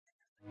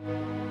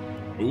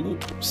Ooh,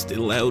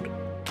 still loud.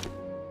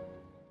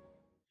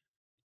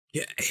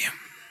 Yeah.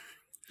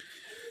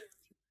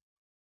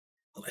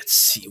 Let's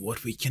see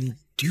what we can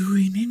do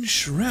in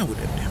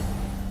Enshrouded.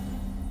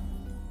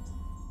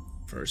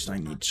 First, I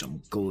need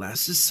some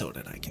glasses so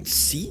that I can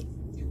see.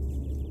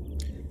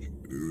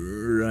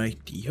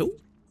 Righty-ho.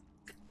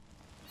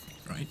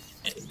 Right,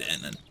 and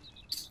then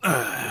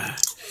an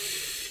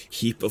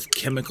heap of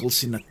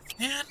chemicals in a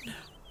can.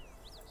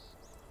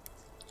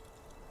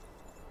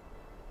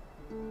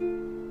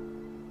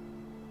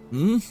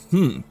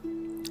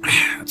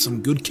 That's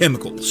some good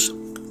chemicals.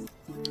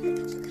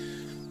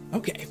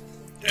 Okay.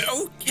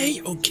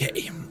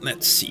 Okay.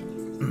 Let's see.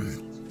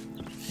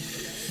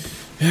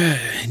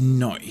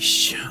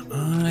 Nice.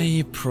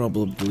 I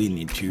probably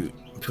need to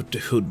put the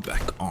hood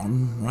back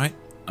on, right?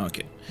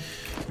 Okay.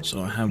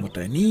 So I have what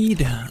I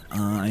need.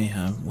 I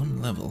have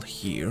one level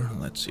here.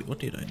 Let's see, what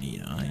did I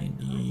need?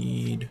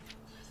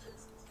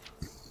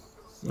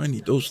 I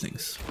need those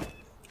things.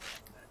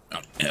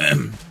 Oh,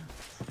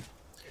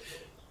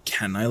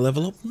 can I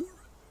level up more?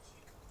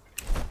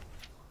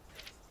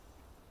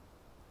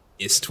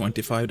 Is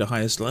 25 the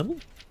highest level?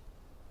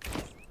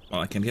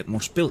 Well, I can get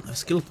more skill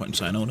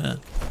points, I know that.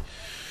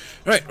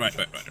 Right.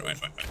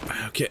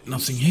 Okay,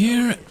 nothing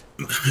here.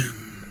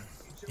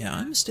 Yeah,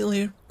 I'm still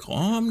here.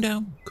 Calm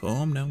down.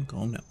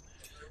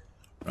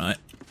 Right.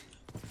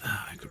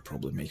 I could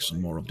probably make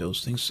some more of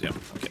those things. Yeah,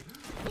 okay.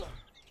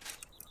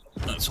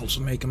 Let's also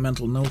make a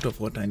mental note of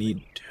what I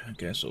need.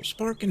 Okay, so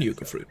spark and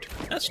yucca fruit.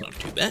 That's not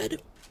too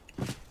bad.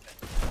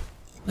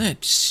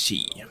 Let's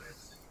see.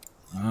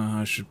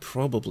 I should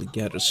probably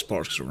gather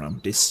sparks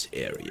around this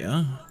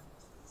area.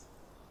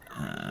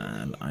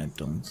 And I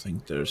don't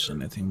think there's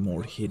anything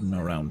more hidden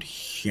around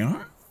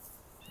here.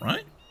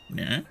 Right?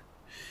 Yeah.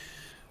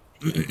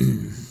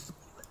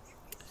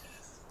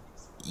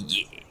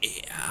 Yeah,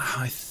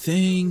 I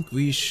think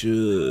we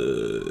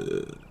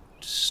should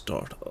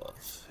start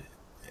off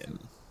in...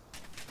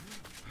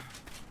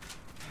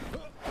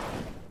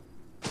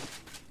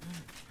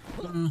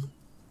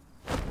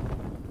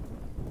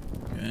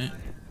 Okay.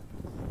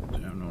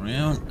 Turn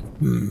around.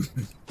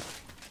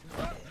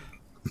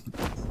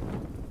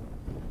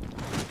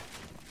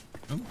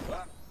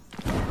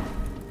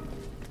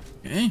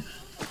 Okay.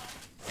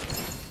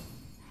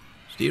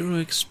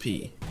 0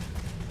 XP.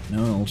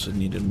 Now I also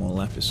needed more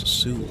lapis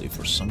lazuli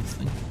for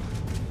something.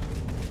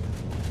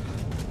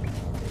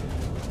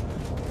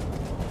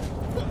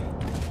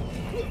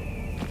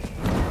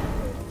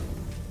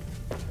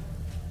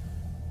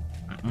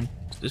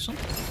 This one?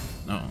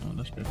 No,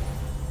 that's good.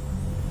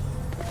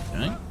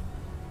 Okay.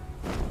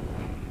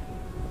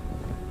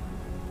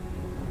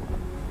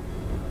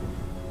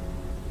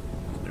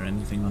 Is there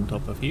anything on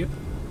top of here?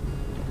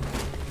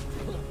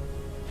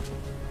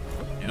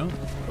 No.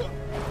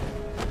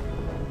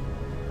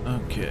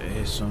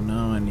 Okay, so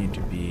now I need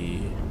to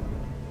be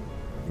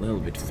a little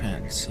bit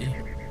fancy.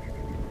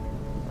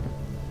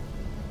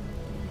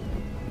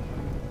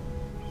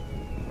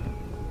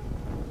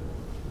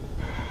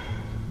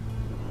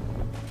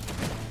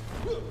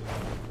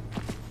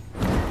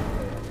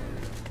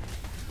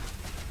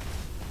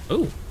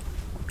 Oh,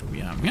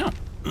 yeah.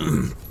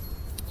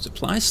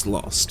 Supplies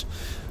lost.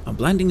 A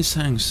blinding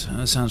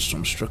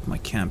sandstorm struck my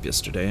camp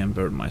yesterday and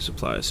burned my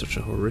supplies. Such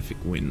a horrific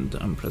wind,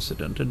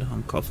 unprecedented.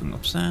 I'm coughing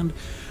up sand.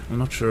 I'm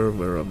not sure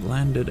where I've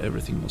landed.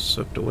 Everything was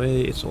sucked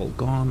away. It's all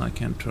gone. I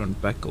can't turn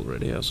back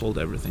already. I sold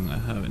everything I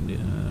have in the...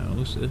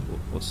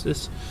 what's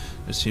this?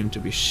 There seemed to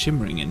be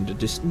shimmering in the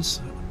distance.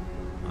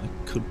 I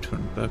could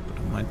turn back, but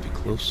I might be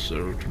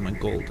closer to my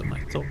goal than I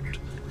thought.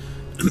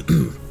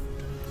 The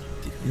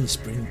winds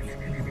bring me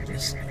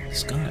this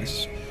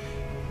skies.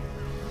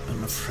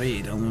 I'm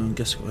afraid I'll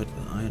guess what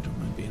I don't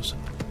mind being some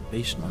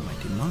based on my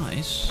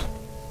demise.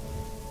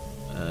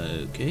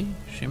 Okay,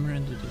 shimmer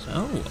into this.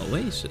 Oh,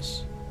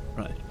 oasis.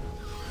 Right.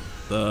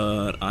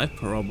 But I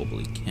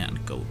probably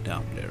can't go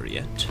down there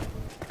yet.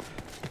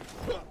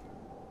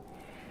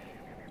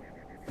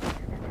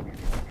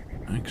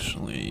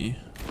 Actually,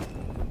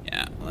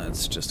 yeah,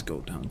 let's just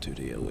go down to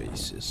the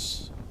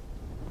oasis.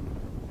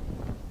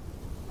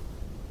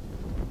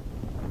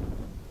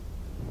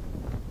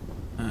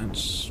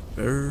 That's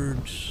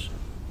birds.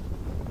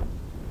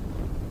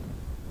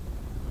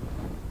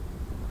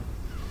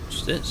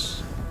 What's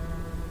this?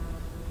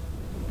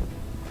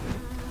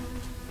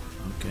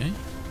 Okay.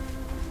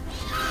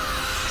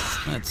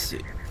 Let's see.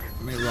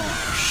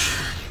 Mirage.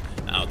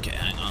 Okay,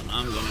 hang on.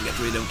 I'm gonna get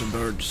rid of the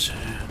birds.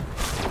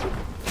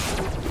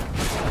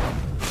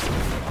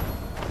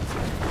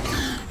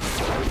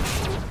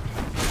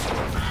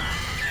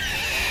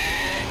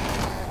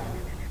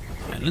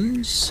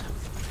 Islands.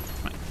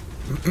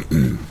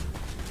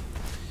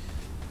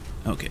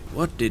 Okay,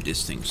 what did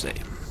this thing say?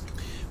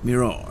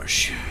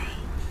 Mirage.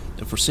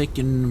 The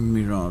forsaken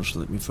mirage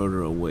led me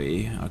further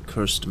away. I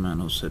cursed the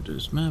man who said to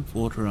this map,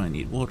 water, I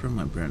need water,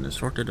 my brain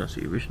is rotted, I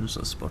see visions,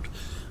 I spot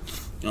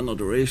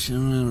Another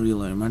racing,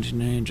 real or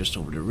imaginary, just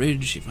over the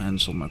ridge. If I hadn't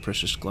sold my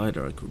precious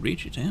glider, I could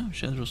reach it. Yeah,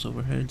 shadows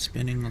overhead,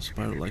 spinning on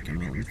spiral like a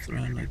million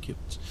thread. I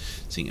kept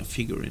seeing a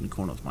figure in the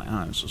corner of my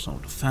eye. So some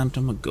of the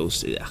phantom, a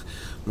ghost,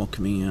 mock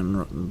me and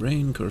rotten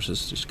brain.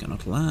 Curses, this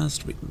cannot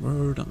last. Written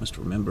word, I must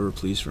remember.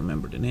 Please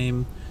remember the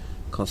name.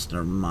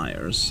 Costner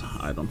Myers.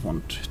 I don't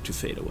want to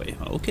fade away.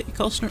 Okay,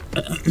 Costner.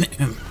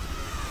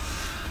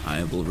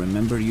 I will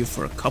remember you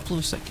for a couple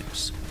of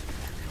seconds.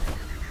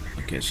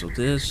 Okay, so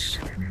this...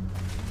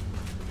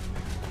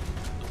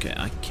 Okay,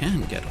 I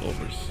can get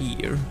over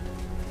here.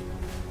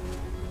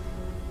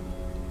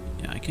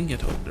 Yeah, I can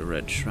get over the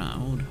red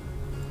shroud.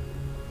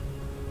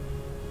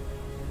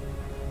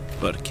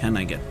 But can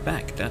I get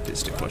back? That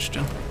is the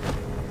question.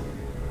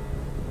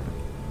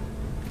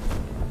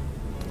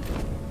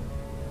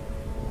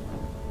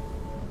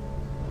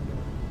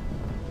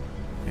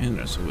 And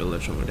there's a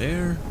village over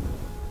there.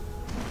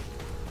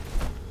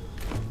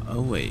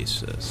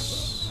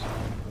 Oasis.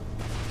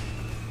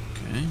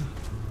 Okay.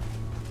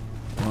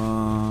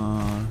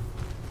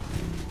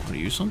 Are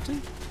you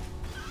something?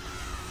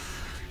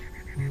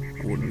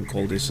 I wouldn't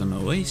call this an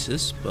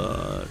oasis,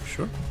 but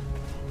sure.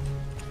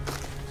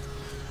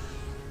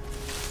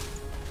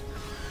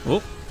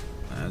 Oh,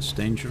 that's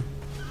danger.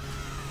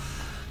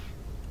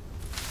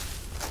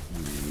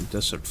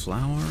 Desert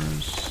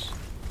flowers.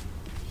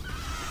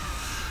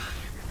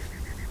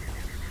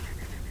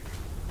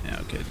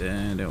 Yeah, okay,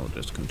 then they will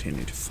just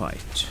continue to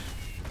fight.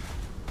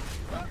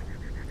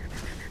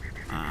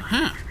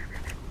 Aha!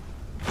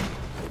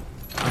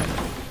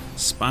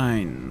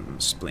 Spine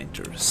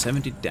splinter,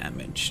 70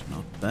 damage,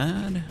 not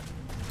bad.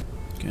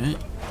 Okay.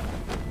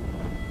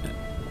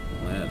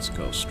 Let's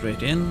go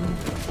straight in.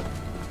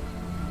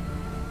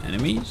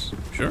 Enemies,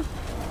 sure.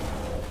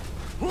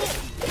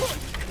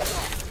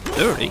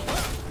 30.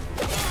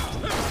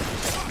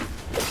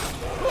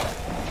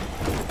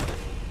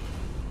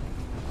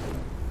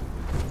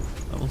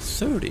 Level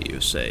 30, you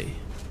say?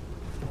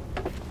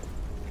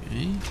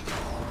 Okay.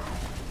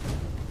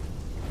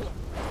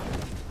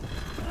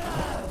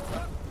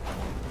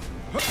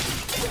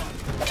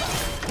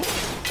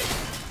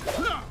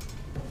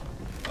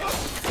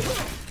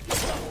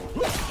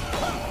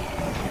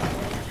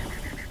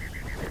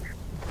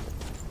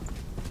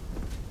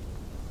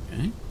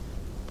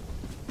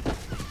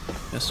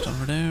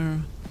 Over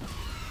there.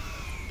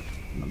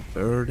 And a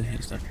bird.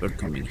 Is that bird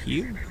coming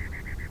here?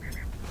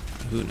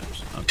 Who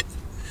knows? Okay.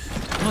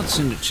 What's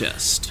in the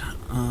chest?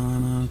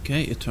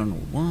 Okay, eternal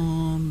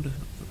wand.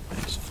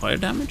 Makes fire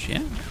damage,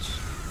 yeah.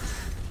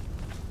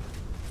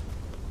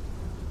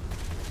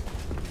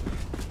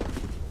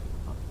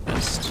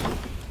 Best.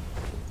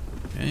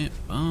 Okay,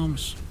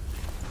 bombs.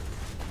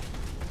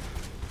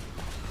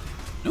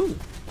 No,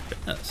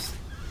 best.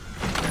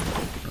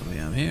 What do we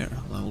have here?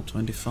 Level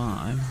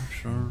 25,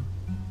 sure.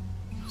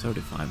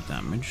 35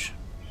 damage.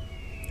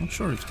 Not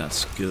sure if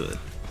that's good.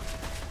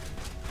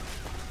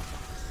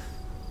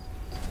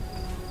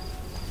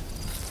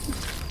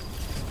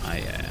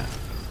 Yeah.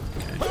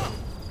 Okay.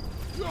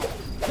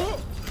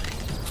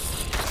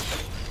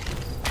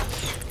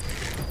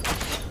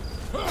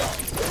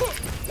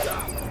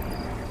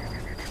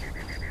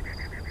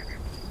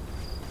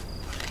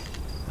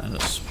 That a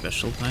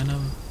special kind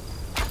of...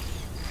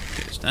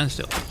 Okay, stand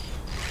still.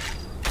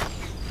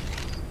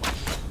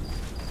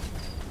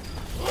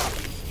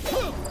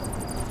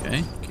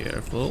 Okay,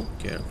 careful,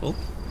 careful.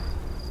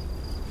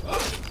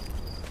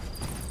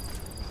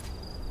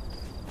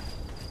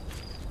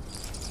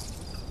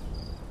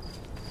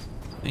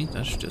 I think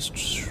that's just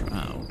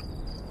shroud.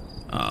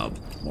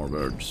 More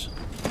birds.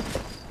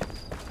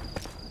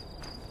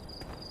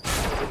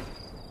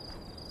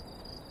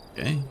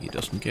 Okay, he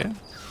doesn't care.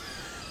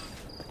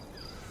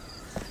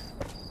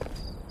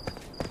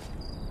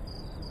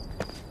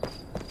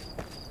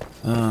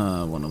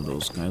 One of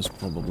those guys,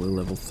 probably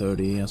level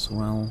 30 as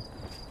well.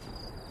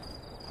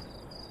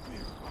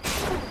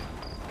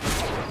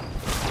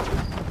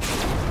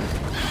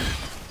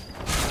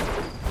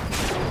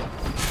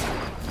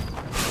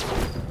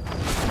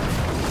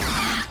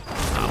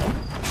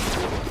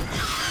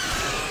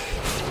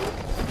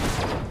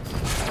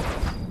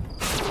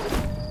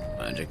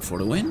 For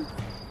the win.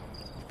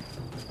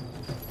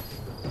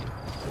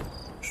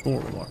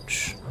 Sword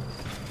watch.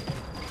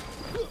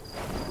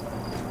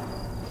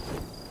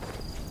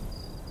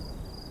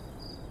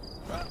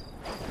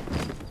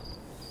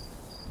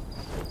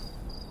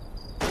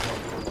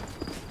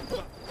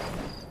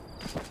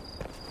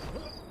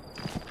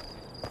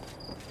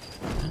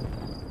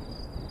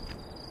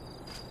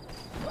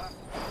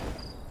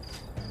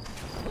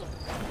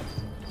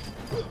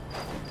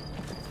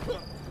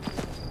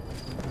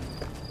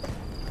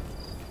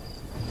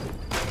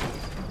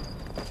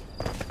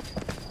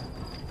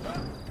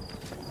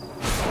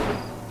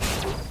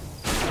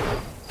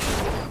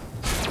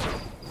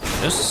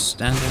 Just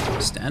stand there.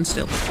 Stand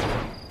still.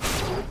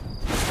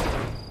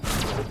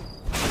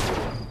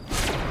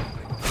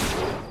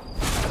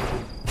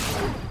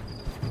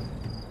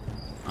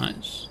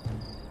 Nice.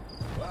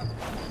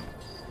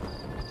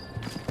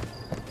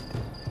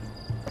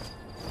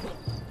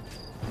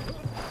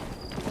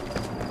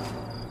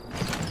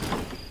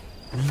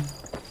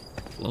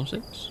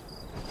 Composites.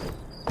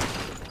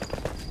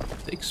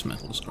 Six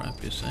metal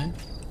scrap, you say?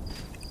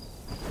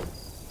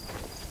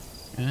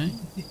 Okay. I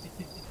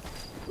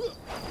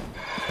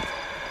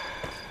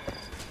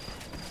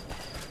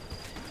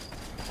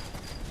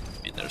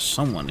mean, there's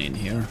someone in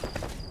here.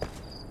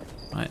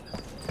 Right.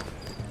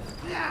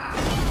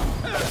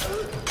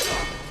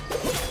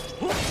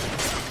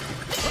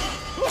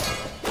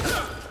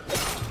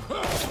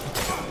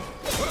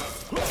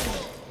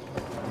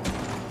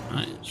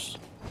 Nice.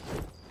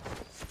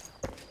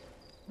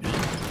 Yeah.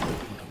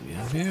 What do we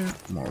have here?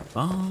 More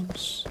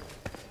bombs.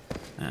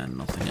 And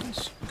nothing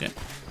else. Okay.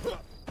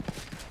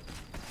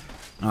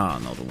 Ah,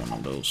 another one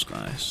of those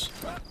guys.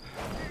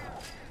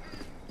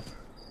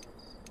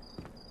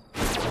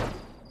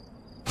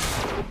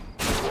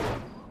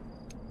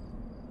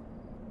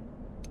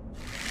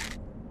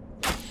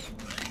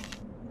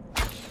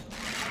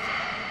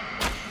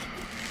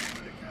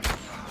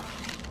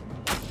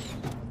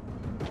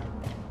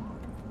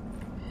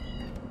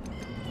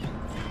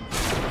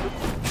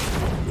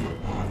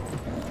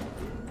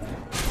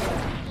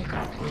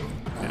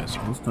 Yeah,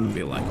 so it's gonna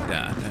be like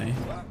that, eh?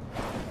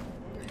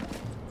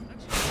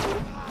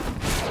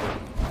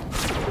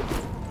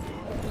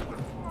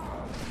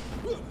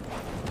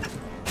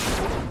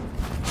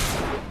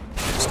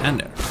 Stand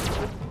there.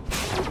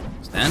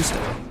 Stand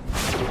still.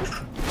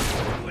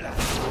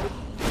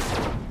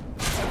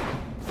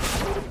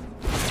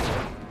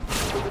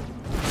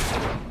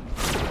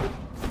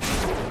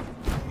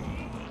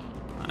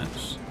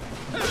 Nice.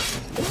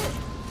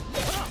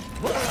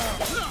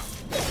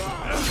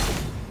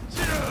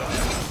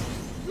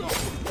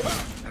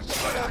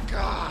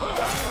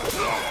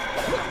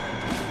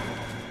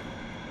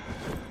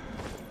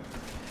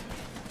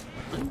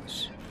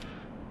 Nice.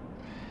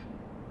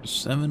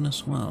 7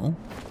 as well.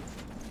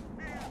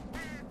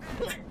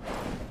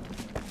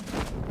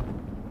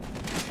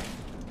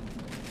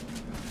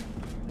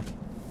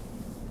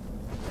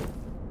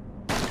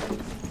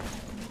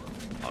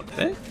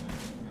 Okay.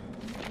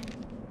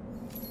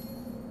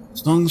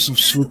 Songs of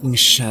Swooping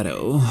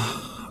Shadow.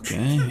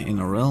 Okay, in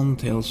a realm,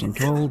 tales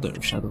untold, there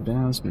are shadow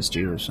dance,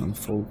 mysterious and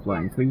full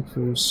flying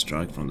creatures,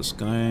 strike from the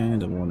sky,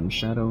 the warning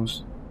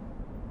shadows.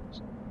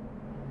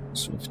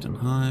 Swift and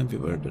high,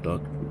 beware the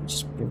dark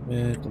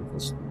spirit,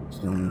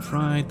 still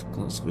fright,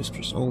 close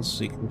whispers all,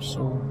 secret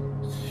soul.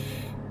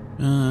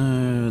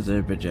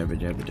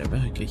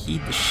 Okay,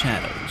 heed the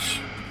shadows.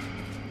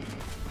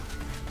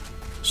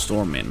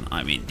 Stormin,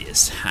 I mean,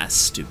 this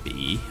has to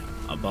be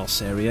a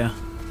boss area.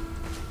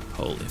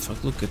 Holy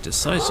fuck, look at the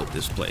size of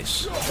this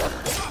place.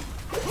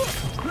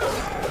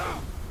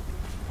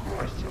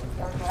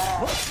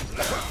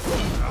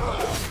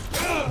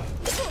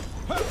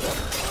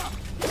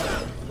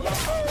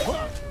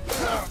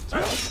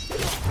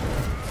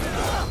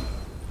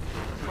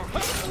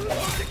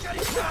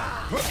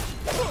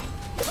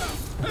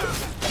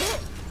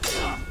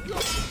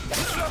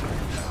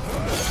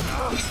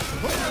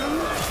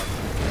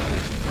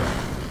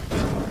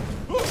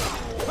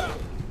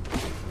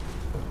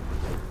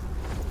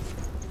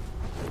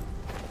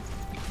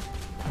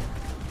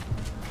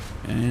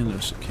 And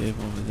there's a cave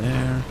over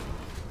there.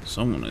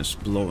 Someone is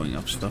blowing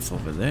up stuff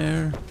over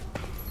there.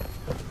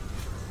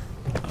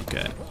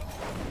 Okay,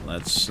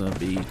 let's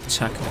be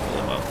tactical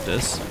about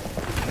this.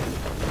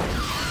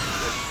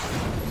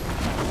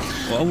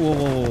 Whoa, whoa,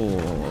 whoa,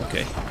 whoa,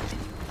 okay.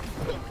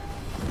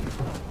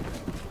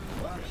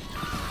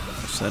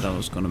 I said I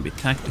was gonna be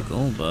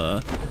tactical,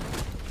 but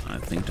I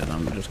think that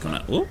I'm just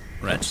gonna... Oh,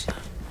 rats.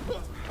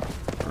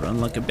 Run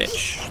like a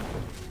bitch.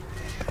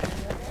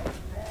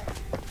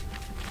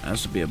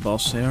 Has to be a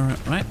boss here,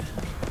 right?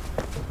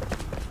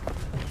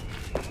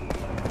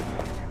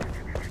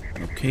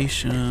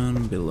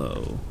 Location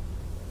below.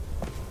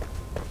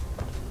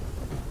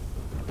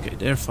 Okay,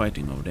 they're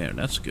fighting over there,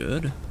 that's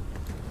good.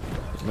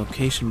 But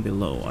location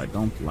below, I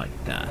don't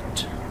like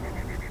that.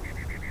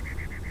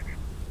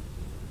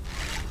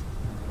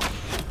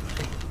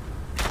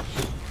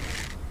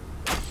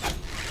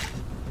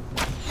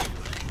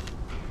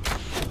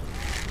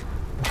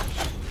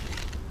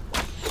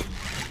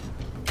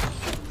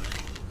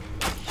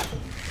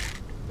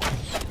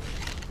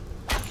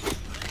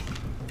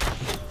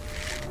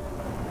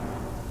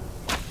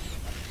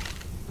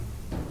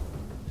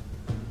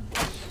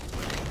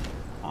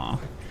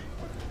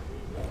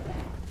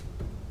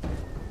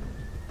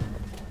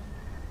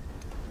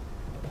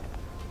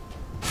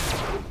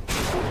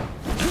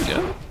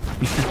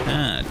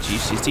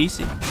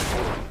 Easy. Okay.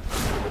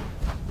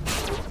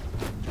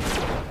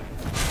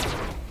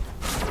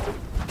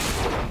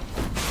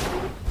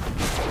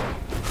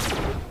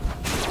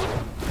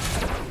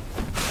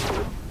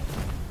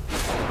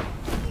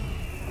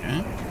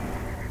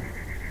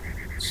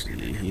 Let's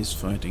see, he's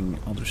fighting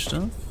other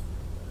stuff.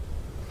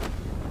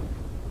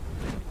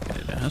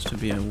 Okay, there has to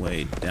be a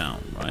way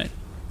down, right?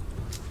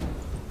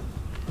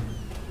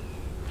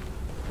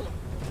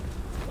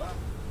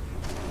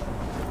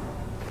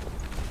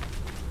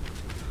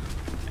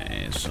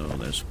 So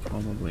there's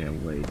probably a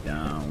way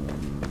down.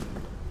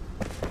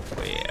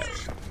 Where?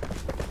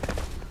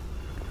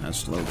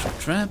 Has loads of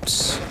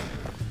traps.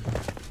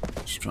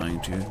 It's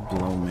trying to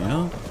blow me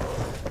up.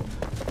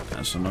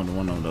 That's another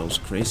one of those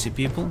crazy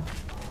people.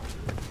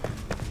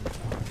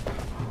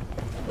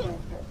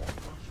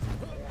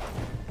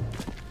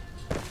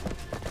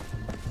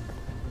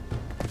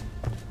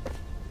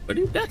 Where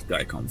did that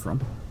guy come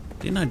from?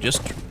 Didn't I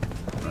just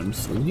run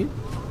through here?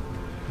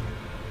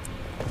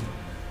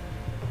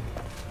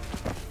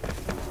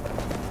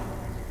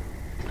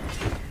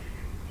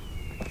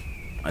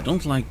 I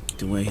don't like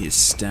the way he's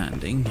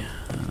standing.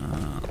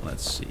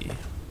 Let's see.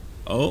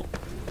 Oh!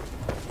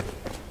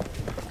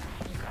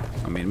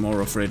 I mean,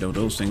 more afraid of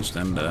those things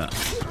than the...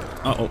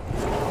 Uh-oh.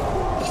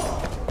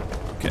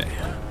 Okay.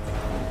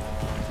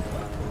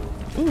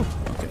 Ooh,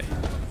 okay.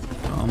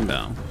 Calm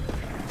down.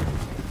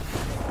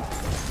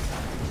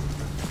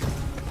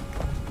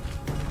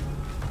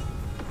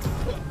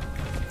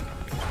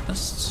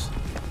 Just...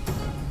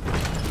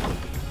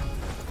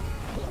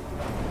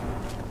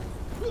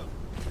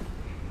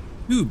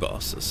 Two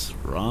bosses.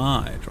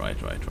 Right.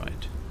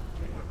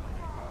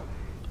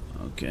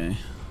 Okay.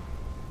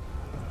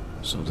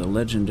 So the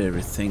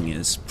legendary thing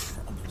is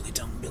probably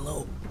down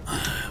below.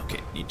 Okay,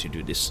 need to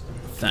do this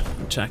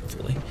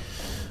tactfully.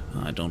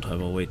 I don't have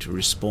a way to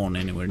respawn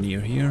anywhere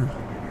near here.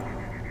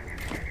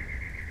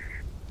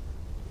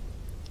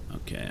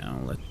 Okay,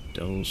 I'll let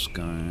those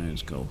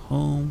guys go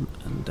home,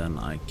 and then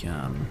I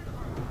can...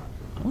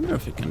 I wonder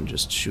if I can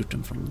just shoot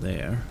them from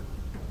there.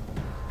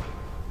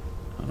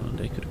 Oh,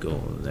 they could go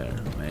over there.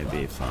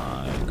 Maybe if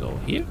I go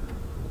here?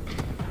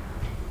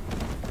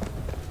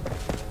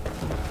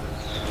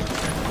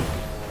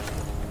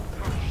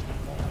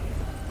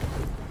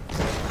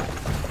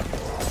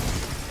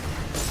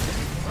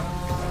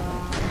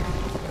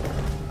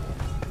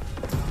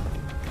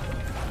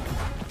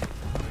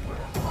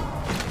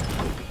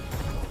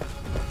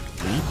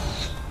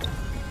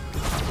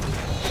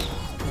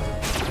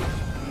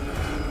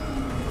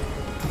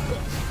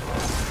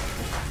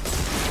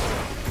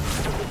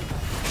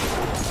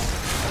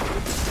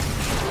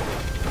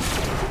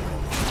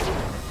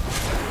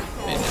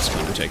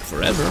 Take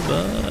forever,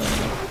 but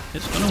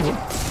it's gonna work.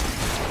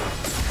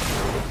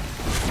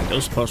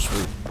 Those parts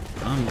will...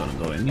 I'm gonna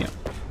go in here.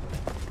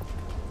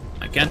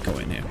 I can't go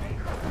in here.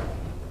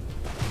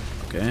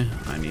 Okay,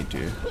 I need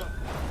to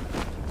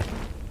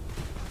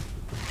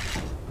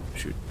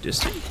shoot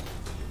this thing.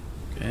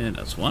 Okay,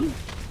 that's one.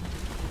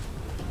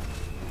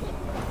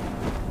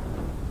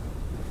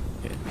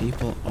 Okay,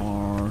 people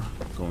are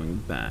going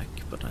back,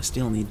 but I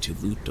still need to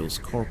loot those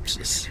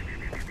corpses.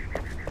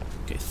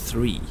 Okay,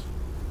 3.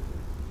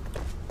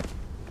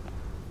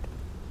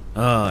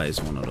 Ah, he's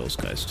one of those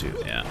guys too,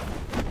 yeah.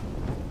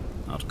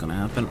 Not gonna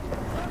happen.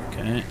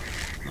 Okay,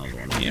 another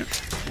one here.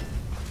 Okay,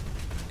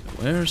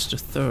 where's the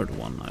third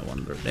one, I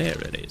wonder? There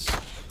it is.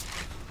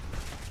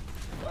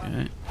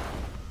 Okay.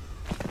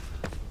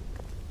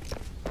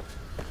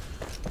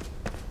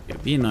 Okay,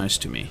 be nice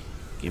to me.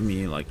 Give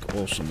me, like,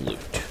 awesome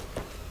loot.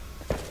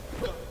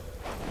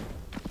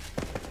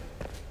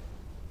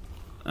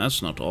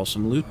 That's not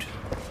awesome loot.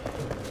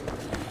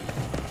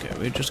 Okay,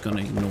 we're just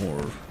gonna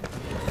ignore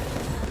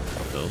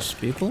those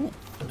people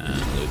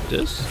and loot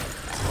this.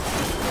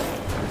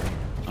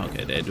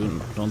 Okay, they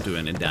don't do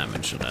any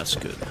damage, so that's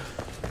good.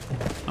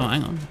 Oh,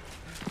 hang on.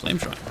 Flame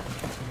shrine.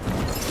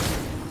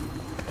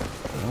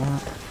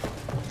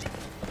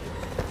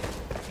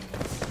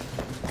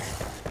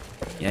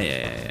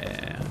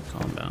 Yeah.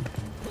 Calm down.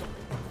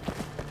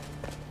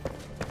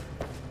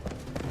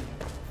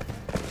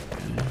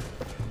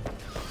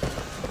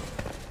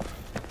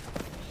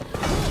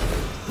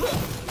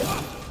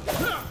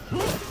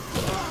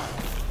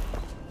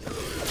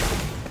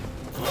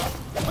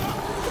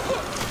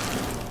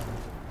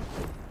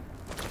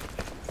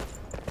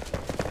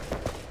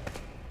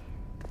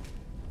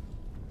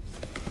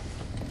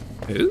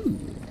 Ooh,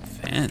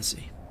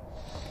 fancy.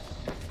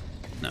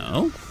 No,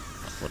 not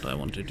what I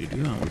wanted to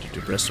do. I wanted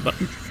to press the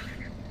button.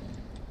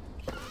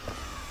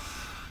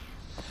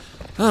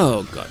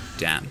 Oh, god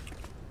damn.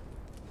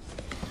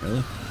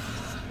 Really?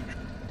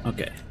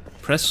 Okay,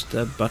 press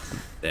the button.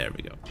 There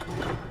we go.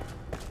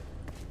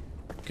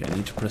 Okay, I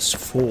need to press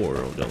 4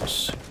 of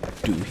those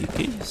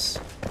doohickeys.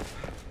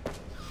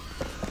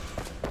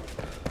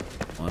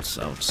 What's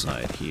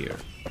outside here?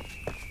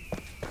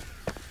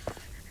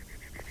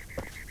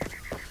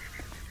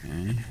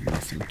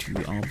 Nothing too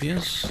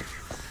obvious.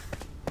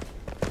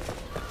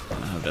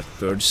 I have that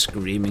bird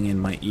screaming in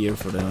my ear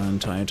for the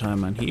entire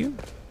time I'm here.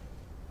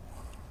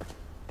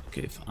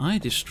 Okay, if I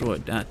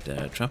destroyed that,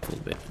 the trap will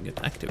get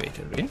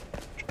activated, right?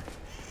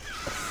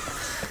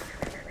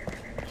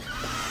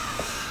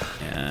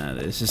 Yeah,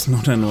 this is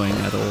not annoying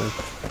at all.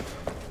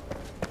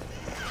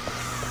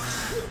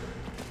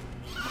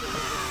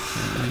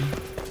 Okay.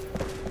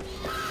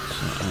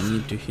 So I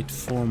need to hit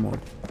 4 more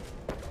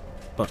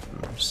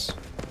buttons.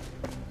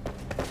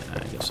 I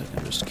guess I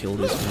can just kill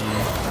this guy.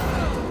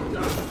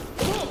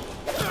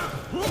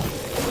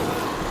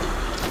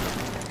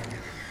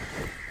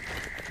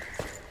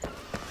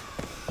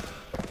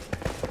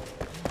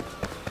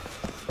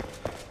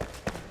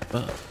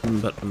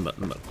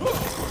 Button.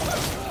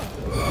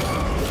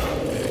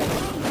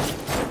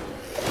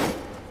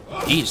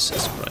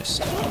 Jesus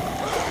Christ.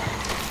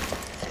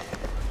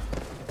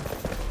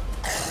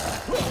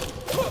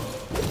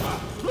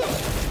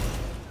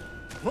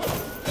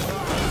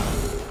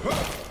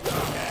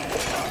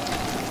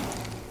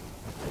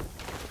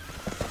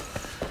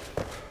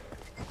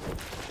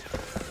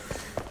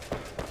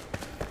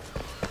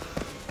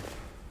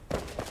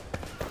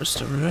 Where's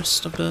the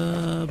rest of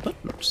the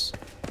buttons?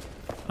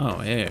 Oh,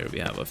 here we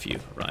have a few,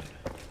 right.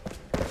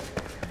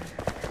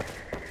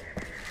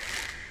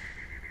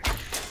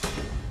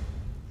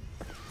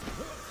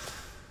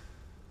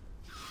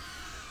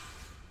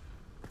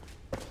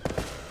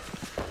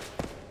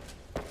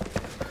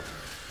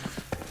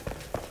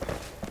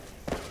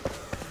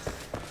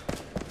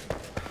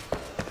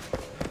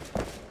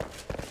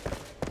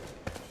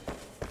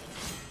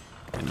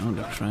 You know,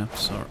 the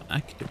traps are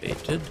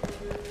activated.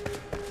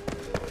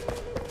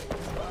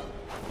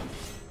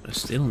 I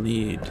still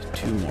need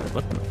 2 more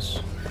buttons.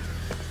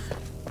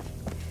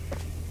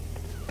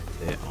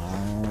 There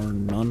are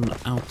none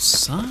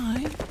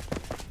outside.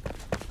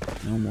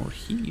 No more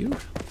here.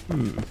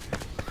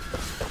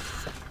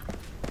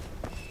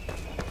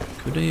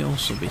 Could they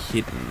also be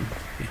hidden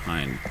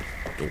behind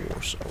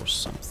doors or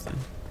something?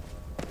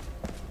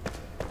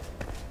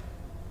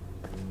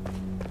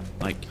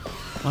 Like,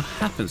 what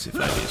happens if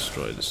I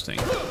destroy this thing?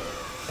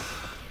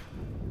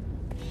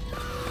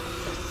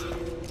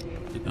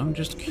 I'm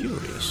just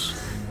curious.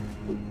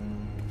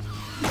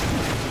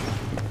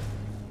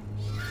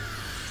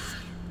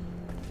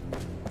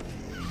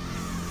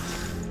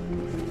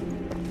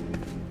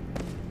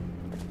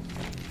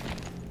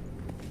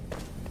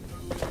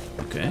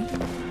 Okay.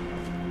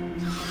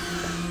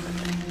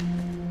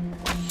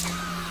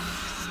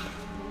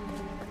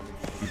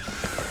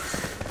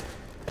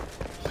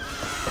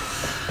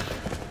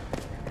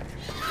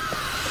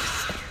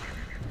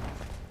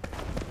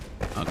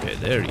 Okay,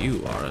 there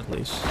you are at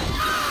least.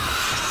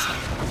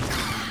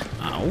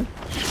 Ow.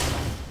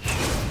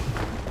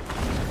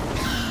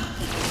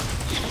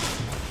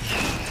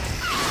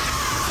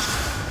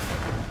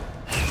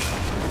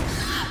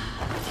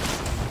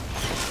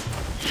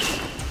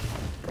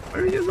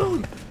 Where are you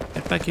going?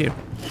 Get back here.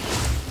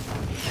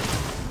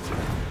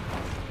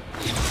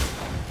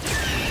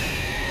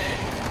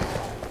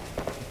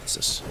 What's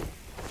this?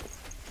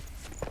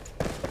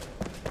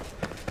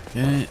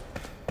 Okay.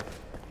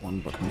 1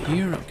 button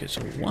here. Okay,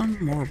 so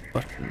 1 more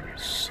button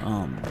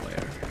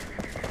somewhere.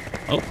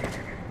 Oh.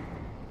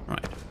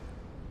 Right.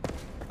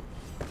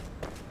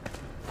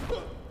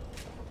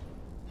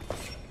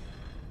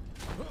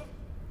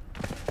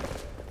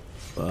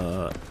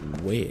 But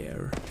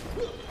where?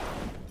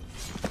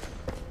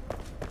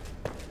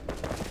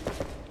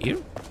 Here?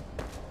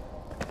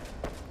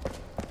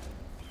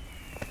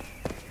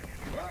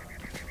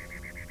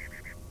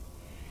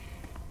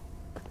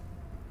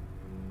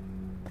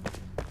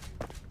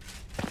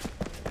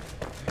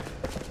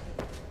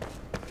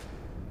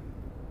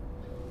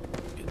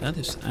 Okay, that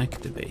is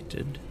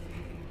activated.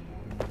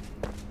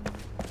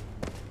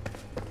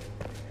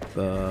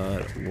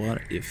 But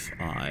what if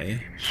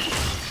I...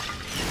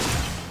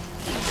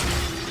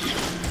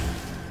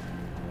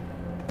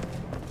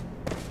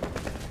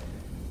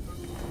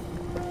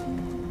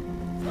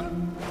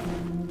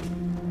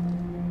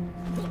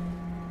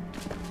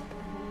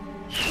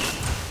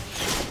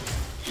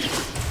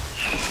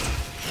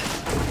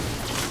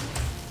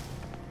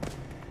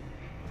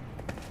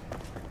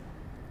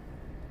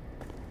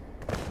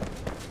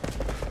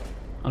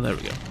 Oh, there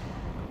we go.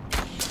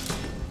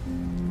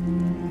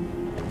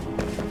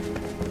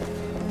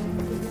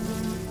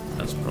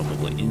 That's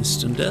probably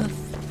instant death.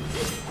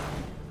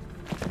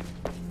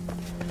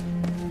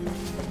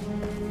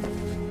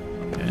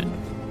 Okay.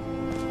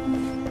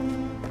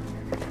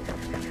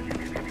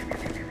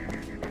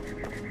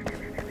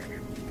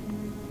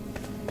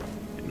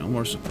 No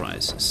more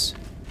surprises.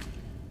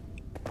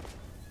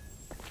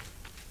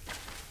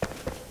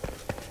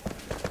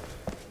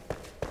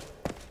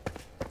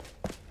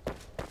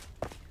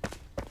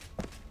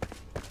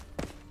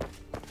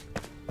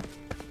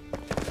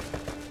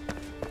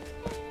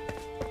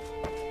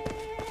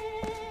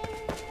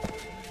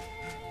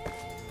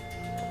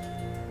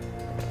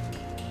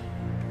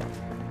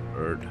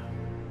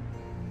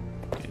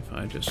 Okay, if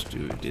I just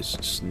do this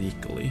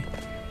sneakily.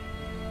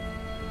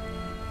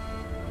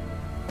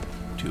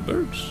 2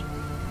 birds.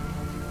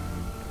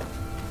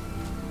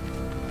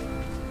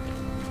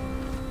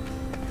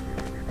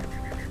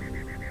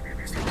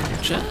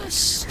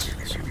 Chest.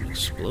 Some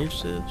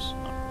explosives.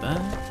 Not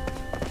bad.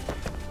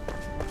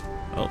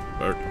 Oh,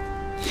 bird.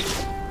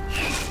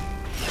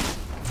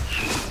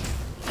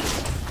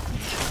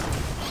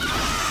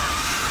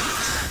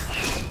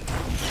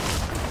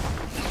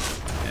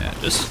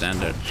 Just stand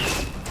there.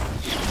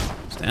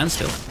 Stand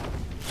still.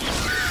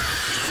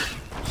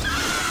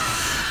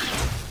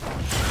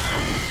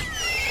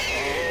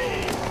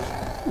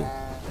 Ooh.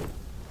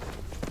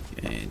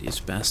 Okay,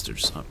 these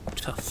bastards are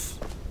tough.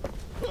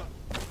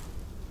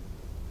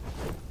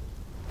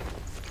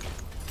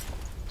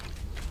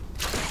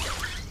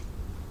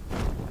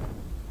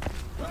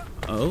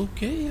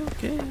 Okay,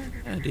 okay.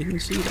 I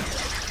didn't see that.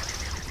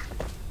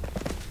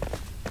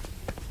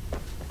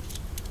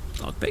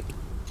 Lockpick.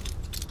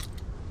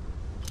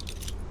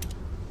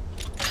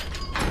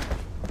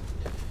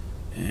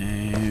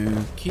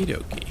 Okie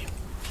dokie.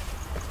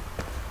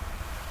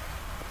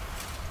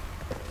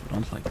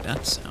 Don't like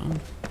that sound.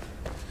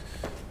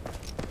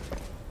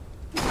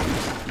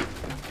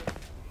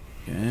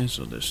 Okay,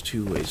 so there's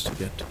two ways to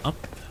get up.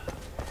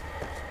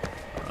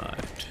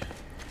 Right.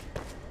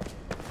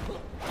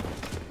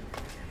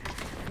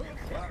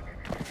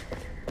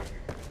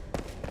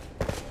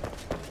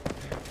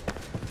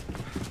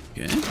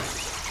 Okay.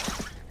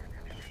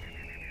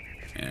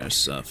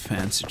 There's a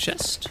fancy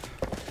chest.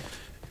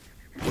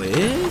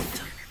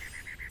 With...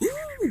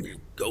 Ooh!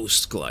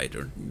 Ghost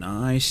glider.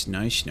 Nice,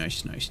 nice,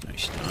 nice, nice,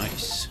 nice,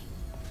 nice.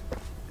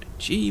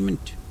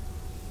 Achievement.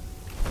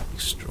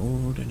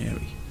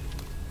 Extraordinary.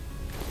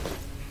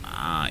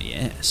 Ah,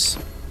 yes.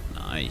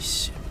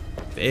 Nice.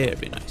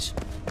 Very nice.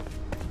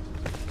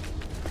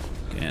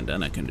 Okay, and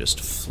then I can just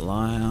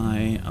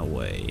fly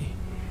away.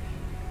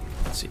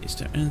 Let's see, is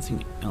there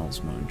anything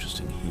else more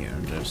interesting here?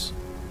 There's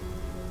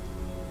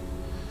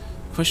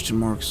question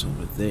marks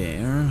over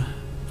there.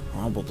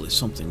 Probably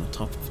something on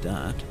top of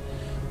that.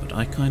 But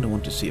I kind of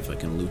want to see if I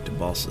can loot the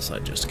bosses I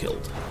just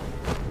killed.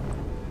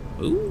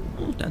 Ooh,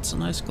 that's a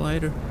nice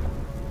glider.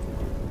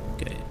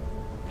 Okay.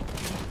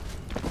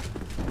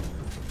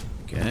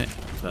 Okay,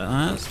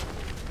 fast.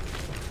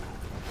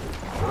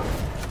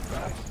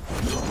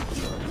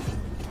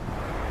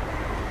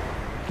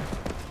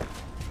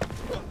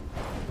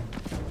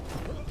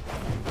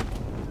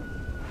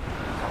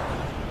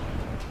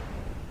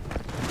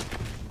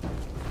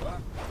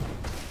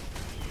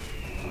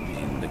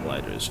 And the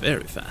glider is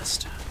very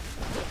fast.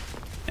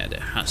 Yeah, there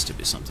has to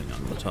be something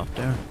on the top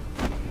there.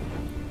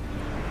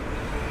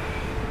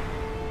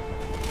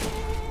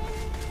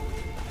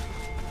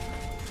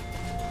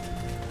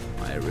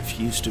 I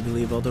refuse to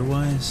believe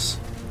otherwise.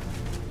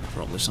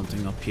 Probably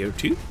something up here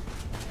too.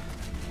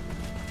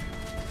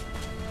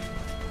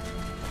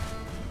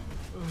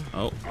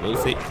 Oh,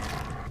 Wolfie.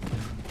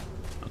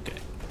 Okay,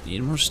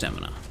 need more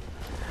stamina.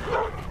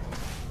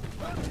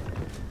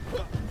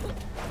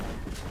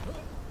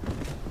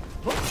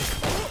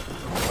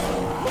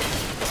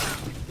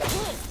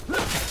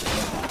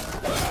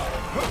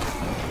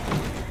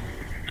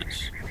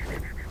 Nice.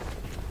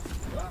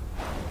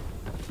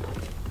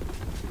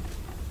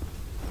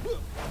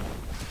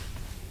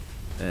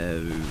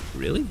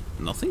 Really?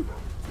 Nothing?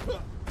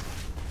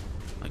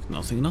 Like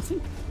nothing,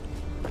 nothing?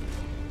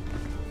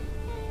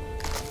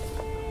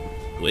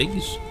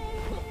 Twigs?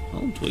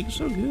 Oh, twigs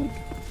are good.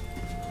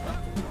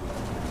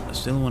 I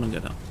still want to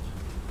get up.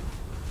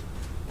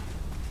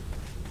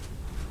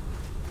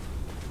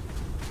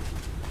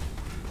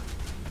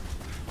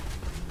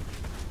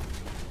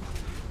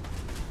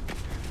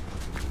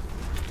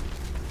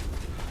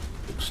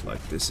 Looks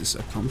like this is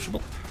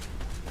uncomfortable.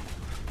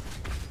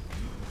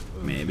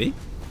 Maybe.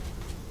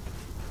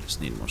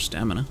 Just need more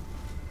stamina.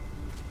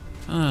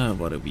 Ah,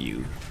 what a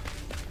view.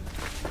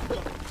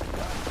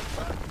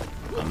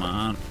 Come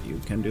on, you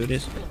can do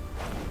this.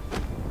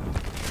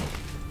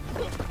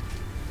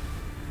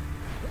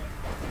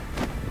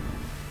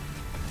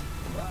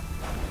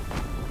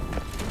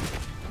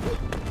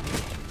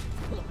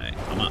 Hey,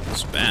 come on,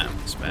 spam,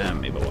 spam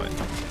me, boy.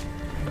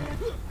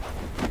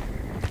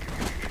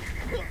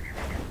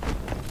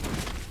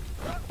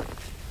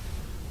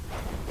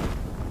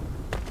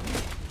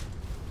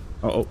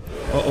 Uh-oh,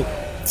 uh-oh.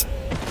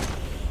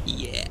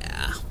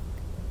 Yeah.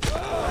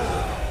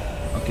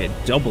 Okay,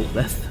 double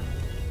death.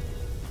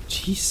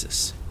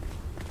 Jesus.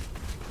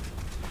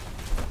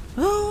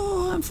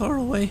 Oh, I'm far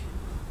away.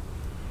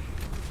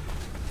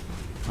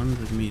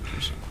 100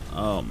 meters.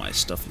 Oh, my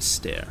stuff is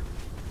there.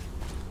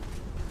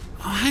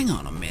 Oh, hang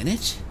on a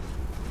minute.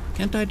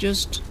 Can't I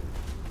just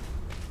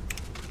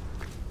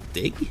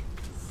dig?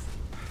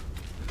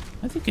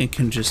 I think I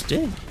can just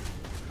dig.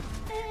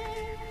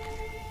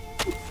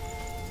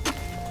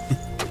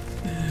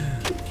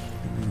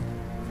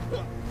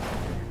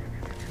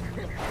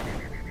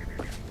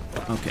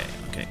 Okay,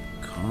 okay.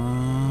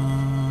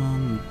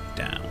 Calm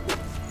down.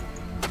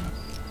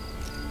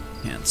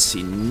 Can't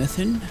see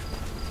nothing.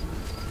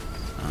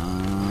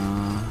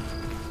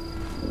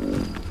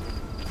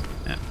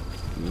 Yeah.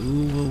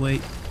 Move away.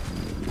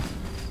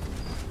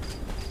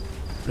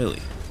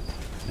 Really?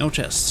 No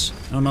chests.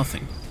 No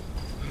nothing.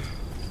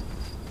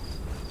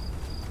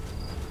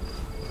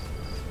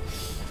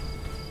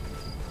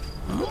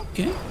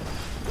 Okay.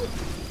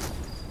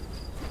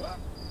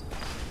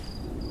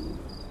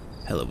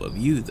 Hell of a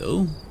view,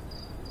 though.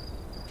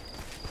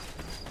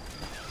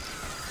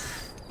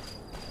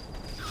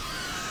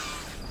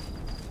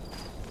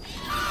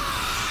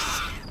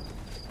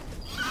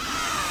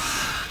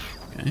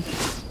 Okay.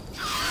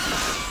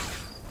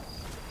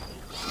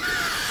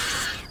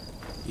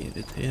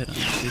 Irriterande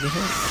i det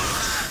här.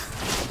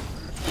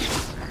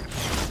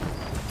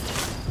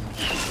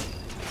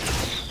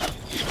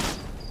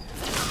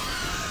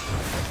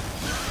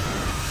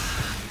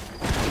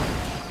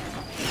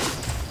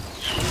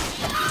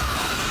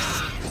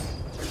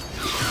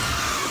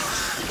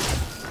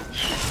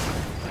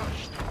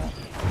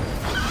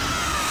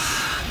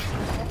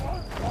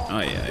 Oh,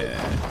 yeah.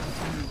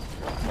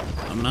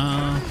 Oh,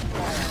 no.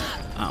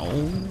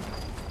 Ow.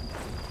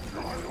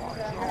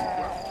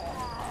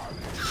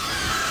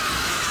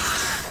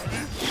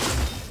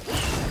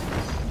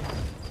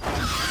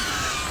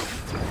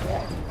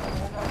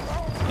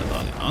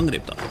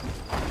 Angrip då.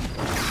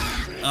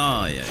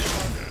 Ah, ja.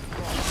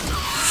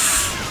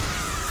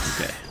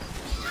 Okej.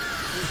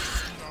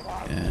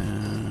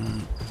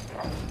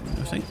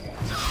 Nothing.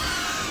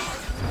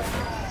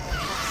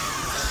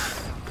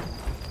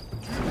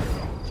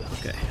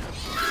 Okej.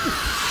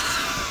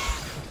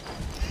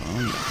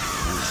 Oh, no.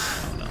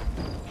 Oh, no.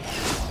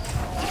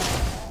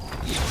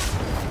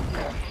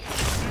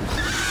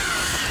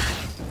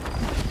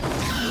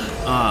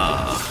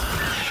 Ah.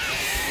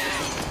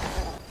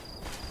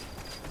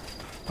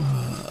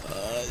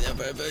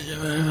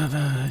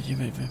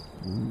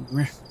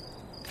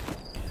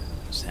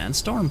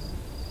 Sandstorm?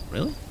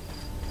 Really?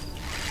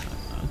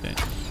 Okay.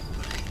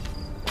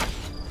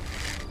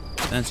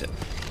 That's it.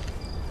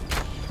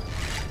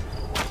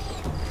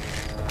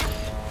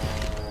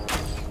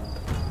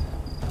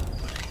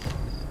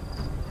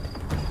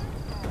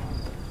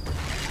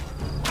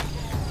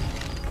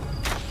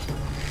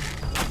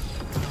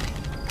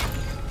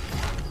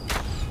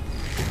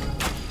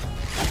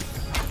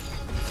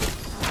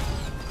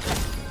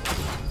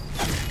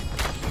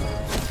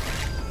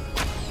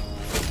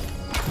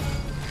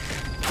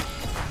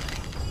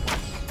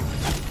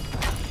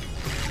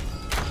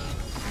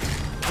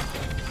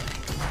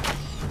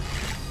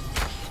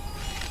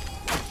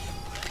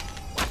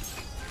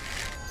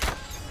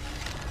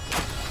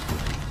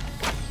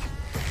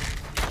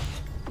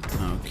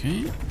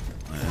 Okay,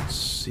 let's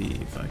see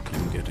if I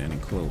can get any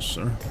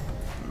closer.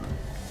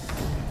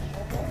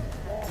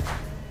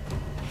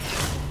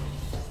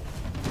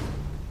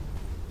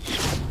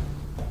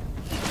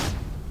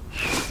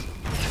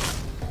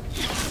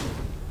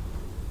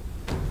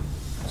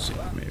 Let's see,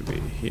 maybe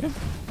here.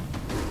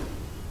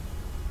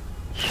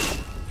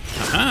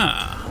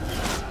 Aha!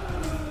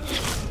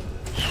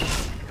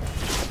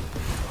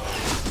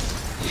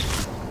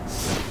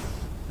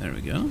 There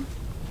we go.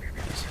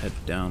 Let's head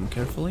down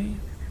carefully.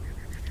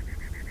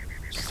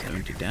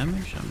 70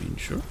 damage, I mean,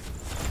 sure.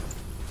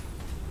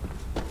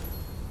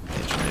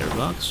 Legendary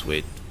box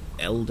with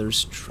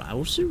Elder's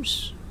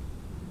Trousers?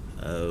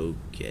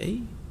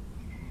 Okay.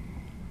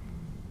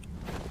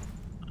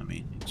 I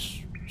mean,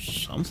 it's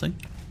something.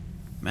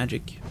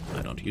 Magic.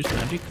 I don't use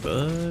magic,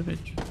 but it...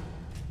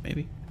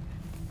 maybe.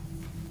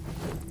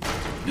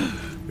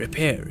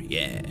 Repair,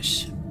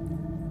 yes.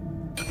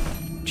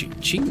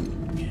 Ching-ching.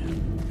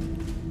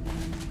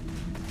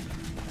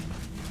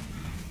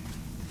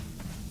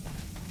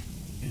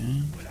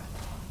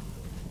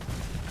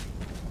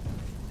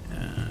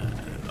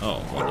 Oh,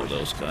 one of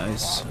those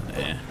guys.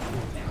 Yeah.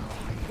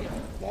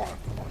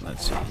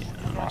 Let's see.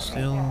 I'm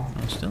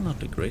still not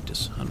the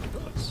greatest hunter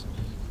class.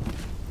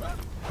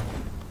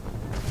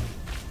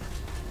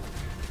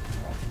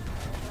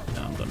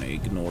 I'm gonna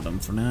ignore them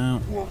for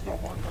now.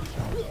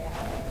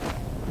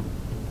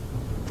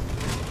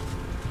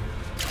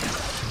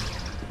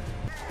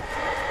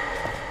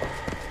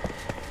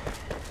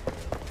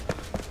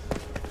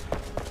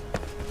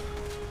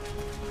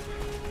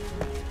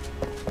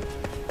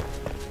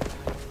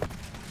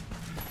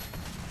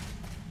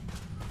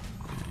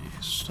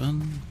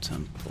 Sun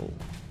Temple.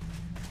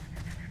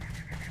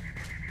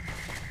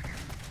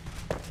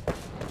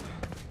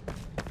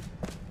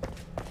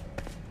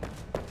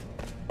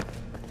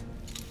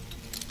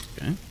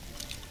 Okay.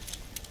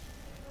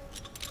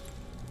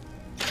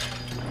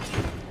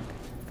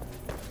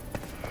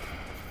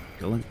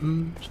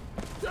 Skeleton.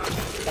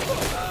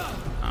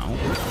 Ow.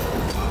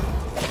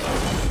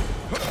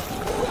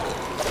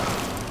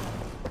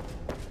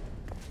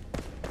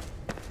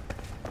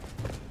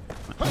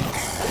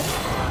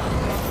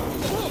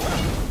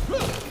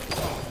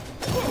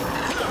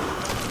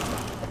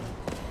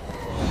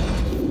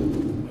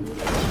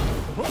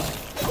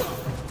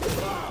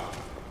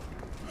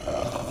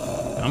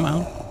 Come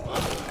on.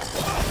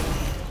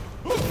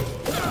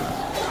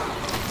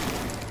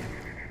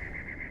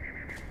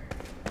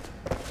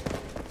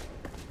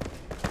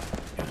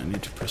 I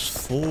need to press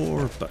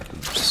 4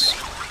 buttons.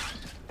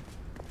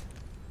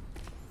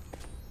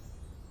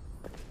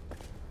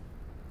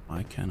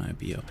 Why can't I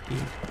be up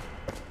here?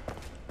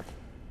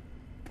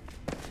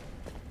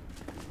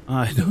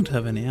 I don't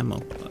have any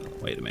ammo.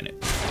 Wait a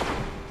minute.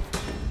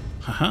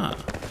 Haha.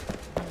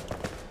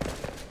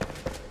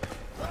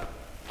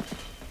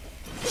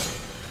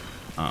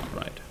 Ah,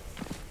 right.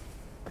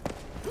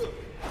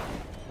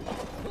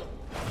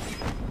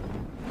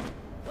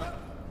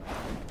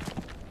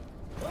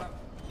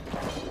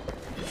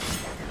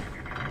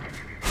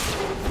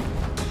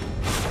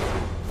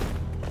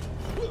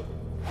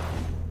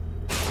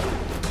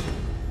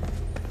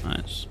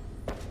 Nice.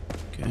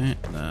 Okay,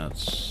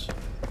 that's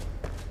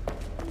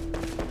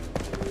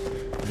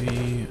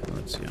 3.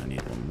 Let's see, I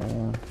need one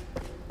more.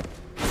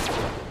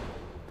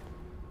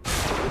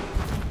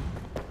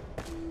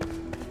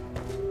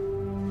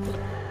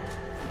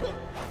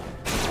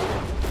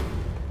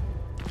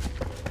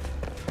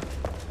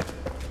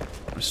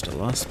 pressed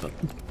the last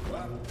button.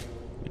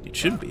 It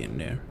should be in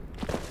there.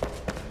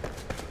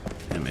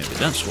 And maybe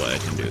that's why I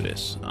can do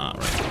this. Ah,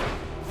 right.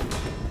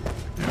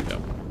 There we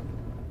go.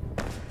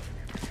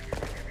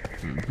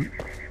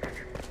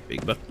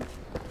 Big button.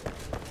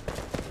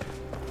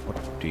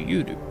 What do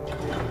you do?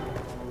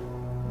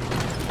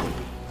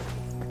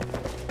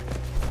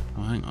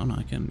 Oh, hang on,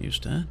 I can use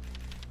that.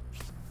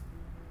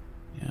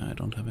 Yeah, I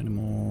don't have any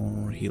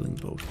more healing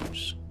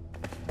potions.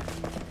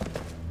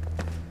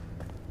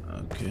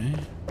 Okay.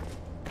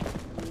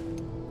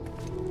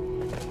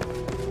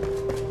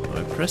 So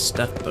I pressed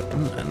that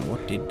button, and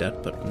what did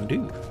that button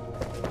do?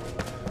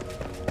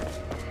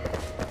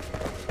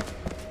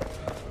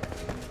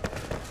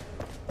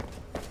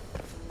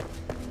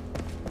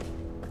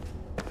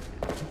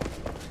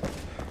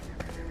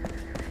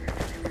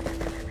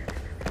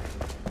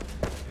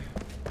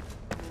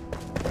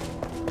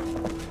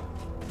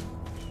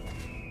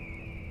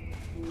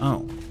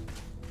 Oh.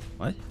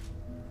 What?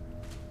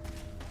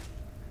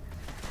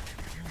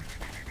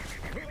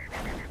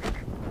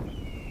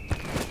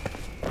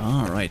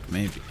 Alright,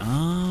 maybe.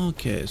 Ah,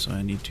 okay, so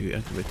I need to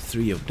activate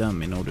 3 of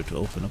them in order to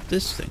open up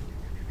this thing.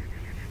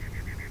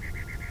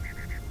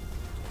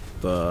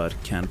 But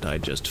can't I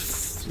just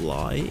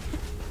fly?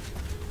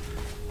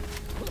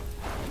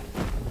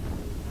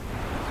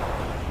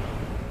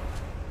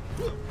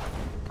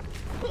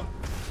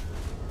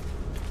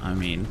 I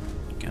mean,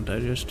 can't I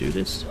just do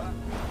this?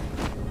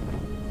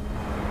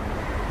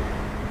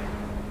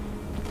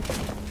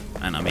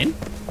 And I'm in.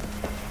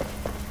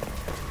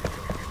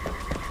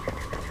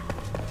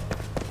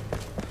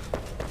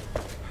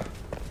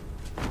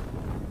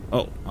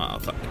 Oh, ah,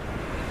 fuck.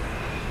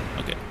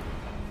 Okay.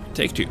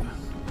 Take 2.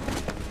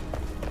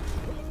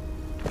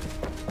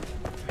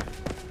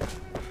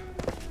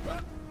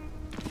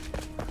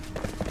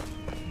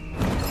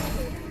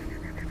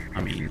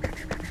 I mean...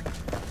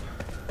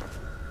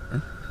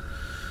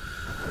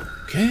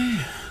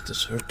 Okay,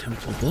 Desert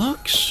Temple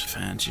blocks.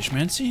 Fancy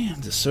schmancy.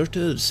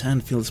 Deserted,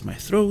 sand fills my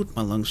throat,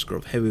 my lungs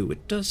grow heavy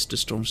with dust, the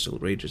storm still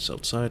rages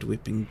outside,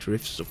 whipping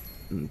drifts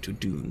to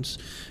dunes,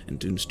 and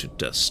dunes to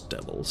dust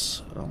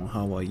devils. Oh,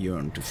 how I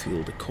yearn to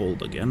feel the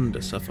cold again,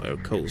 the sapphire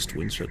coast,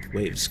 windswept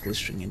waves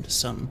glistening in the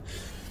sun,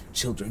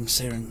 children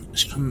staring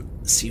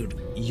sun-seared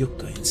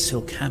yucca in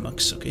silk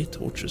hammocks. Okay,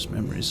 torturous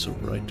memories so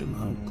bright and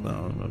how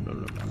cloud.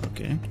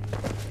 Okay.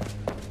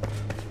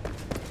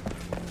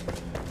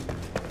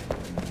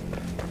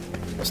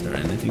 Is there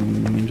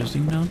anything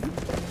interesting down here?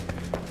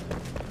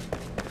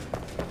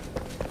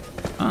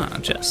 Ah, a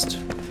chest.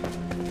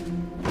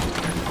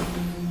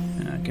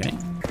 Okay.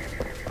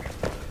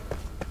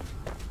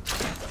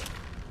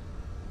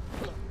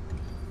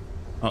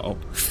 Uh-oh.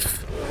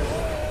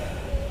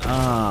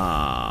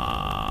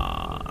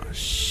 Ah,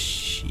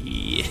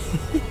 shit.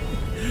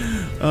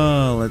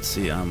 Oh, let's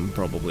see. I'm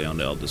probably on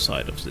the other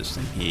side of this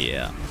thing.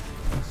 Yeah.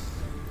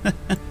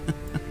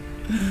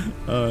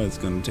 Oh, it's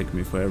gonna take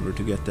me forever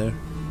to get there.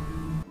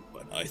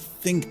 I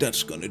think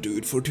that's gonna do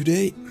it for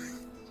today.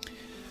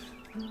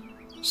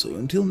 So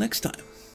until next time.